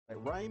At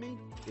Ramey,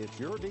 it's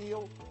your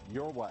deal,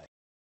 your way.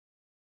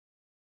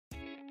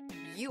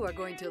 You are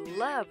going to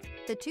love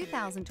the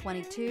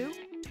 2022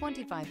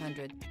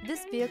 2500.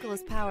 This vehicle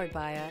is powered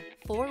by a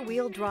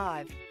 4-wheel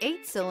drive,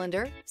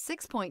 8-cylinder,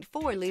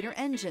 6.4-liter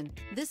engine.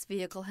 This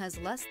vehicle has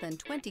less than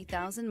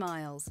 20,000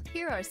 miles.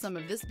 Here are some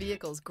of this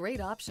vehicle's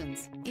great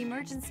options: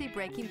 emergency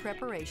braking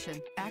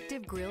preparation,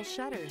 active grille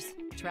shutters,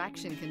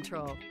 traction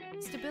control,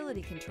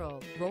 stability control,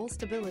 roll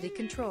stability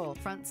control,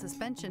 front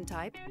suspension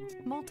type,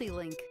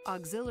 multi-link,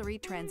 auxiliary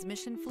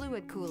transmission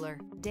fluid cooler,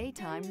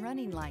 daytime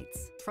running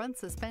lights, front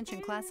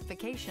suspension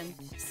classification,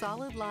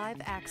 solid live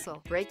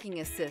axle, braking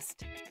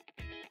assist.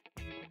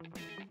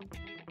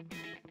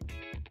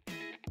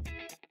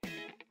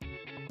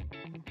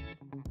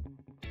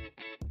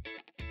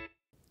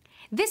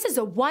 This is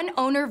a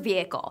one-owner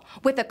vehicle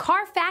with a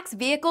Carfax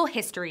Vehicle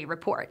History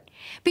Report.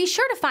 Be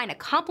sure to find a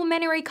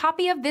complimentary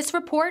copy of this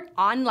report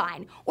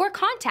online or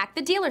contact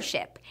the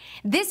dealership.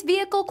 This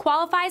vehicle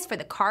qualifies for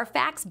the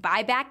Carfax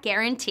Buyback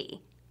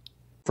Guarantee.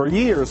 For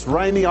years,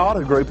 Ramey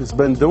Auto Group has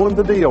been doing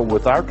the deal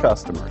with our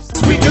customers.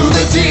 We do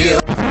the deal.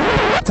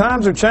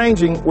 Times are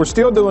changing. We're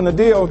still doing the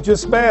deal,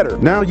 just better.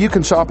 Now you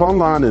can shop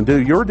online and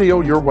do your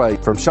deal your way,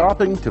 from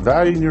shopping to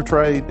valuing your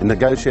trade and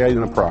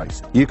negotiating a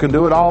price. You can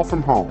do it all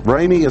from home.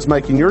 Ramey is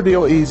making your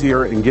deal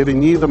easier and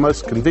giving you the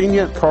most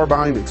convenient car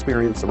buying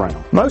experience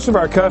around. Most of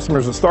our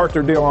customers will start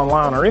their deal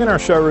online or in our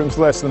showrooms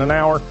less than an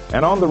hour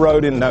and on the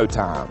road in no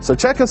time. So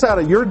check us out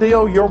at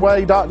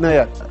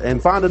yourdealyourway.net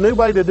and find a new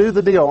way to do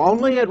the deal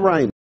only at Ramey.